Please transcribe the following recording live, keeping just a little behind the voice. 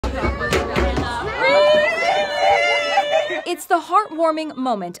It's the heartwarming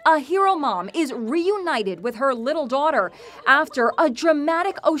moment a hero mom is reunited with her little daughter after a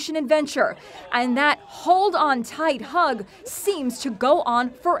dramatic ocean adventure. And that hold-on-tight hug seems to go on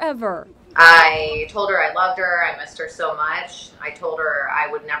forever. I told her I loved her. I missed her so much. I told her I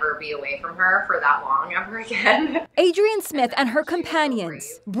would never be away from her for that long ever again. Adrienne Smith and her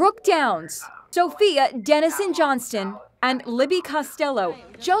companions, Brooke Downs, Sophia, Denison-Johnston, and Libby Costello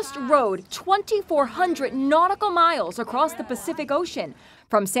just rode 2,400 nautical miles across the Pacific Ocean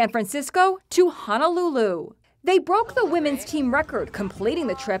from San Francisco to Honolulu. They broke the women's team record, completing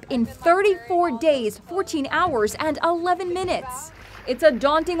the trip in 34 days, 14 hours, and 11 minutes. It's a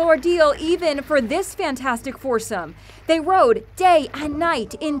daunting ordeal even for this fantastic foursome. They rode day and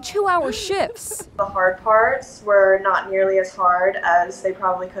night in 2-hour shifts. The hard parts were not nearly as hard as they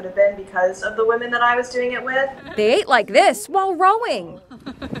probably could have been because of the women that I was doing it with. They ate like this while rowing.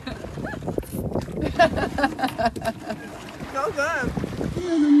 So good.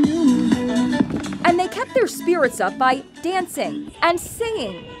 And they kept their spirits up by dancing and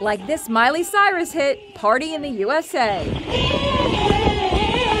singing like this Miley Cyrus hit, Party in the USA.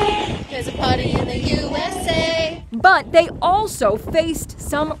 There's a party in the USA. But they also faced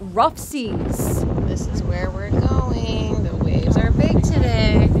some rough seas. This is where we're going. The waves are big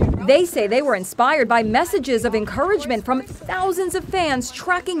today. They say they were inspired by messages of encouragement from thousands of fans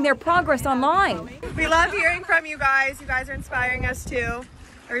tracking their progress online. We love hearing from you guys. You guys are inspiring us too.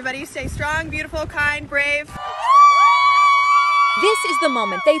 Everybody stay strong, beautiful, kind, brave. This is the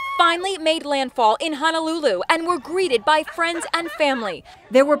moment they finally made landfall in Honolulu and were greeted by friends and family.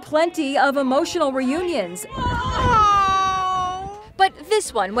 There were plenty of emotional reunions. But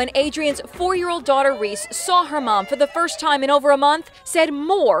this one, when Adrienne's 4-year-old daughter Reese saw her mom for the first time in over a month, said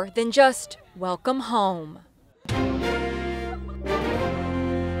more than just welcome home.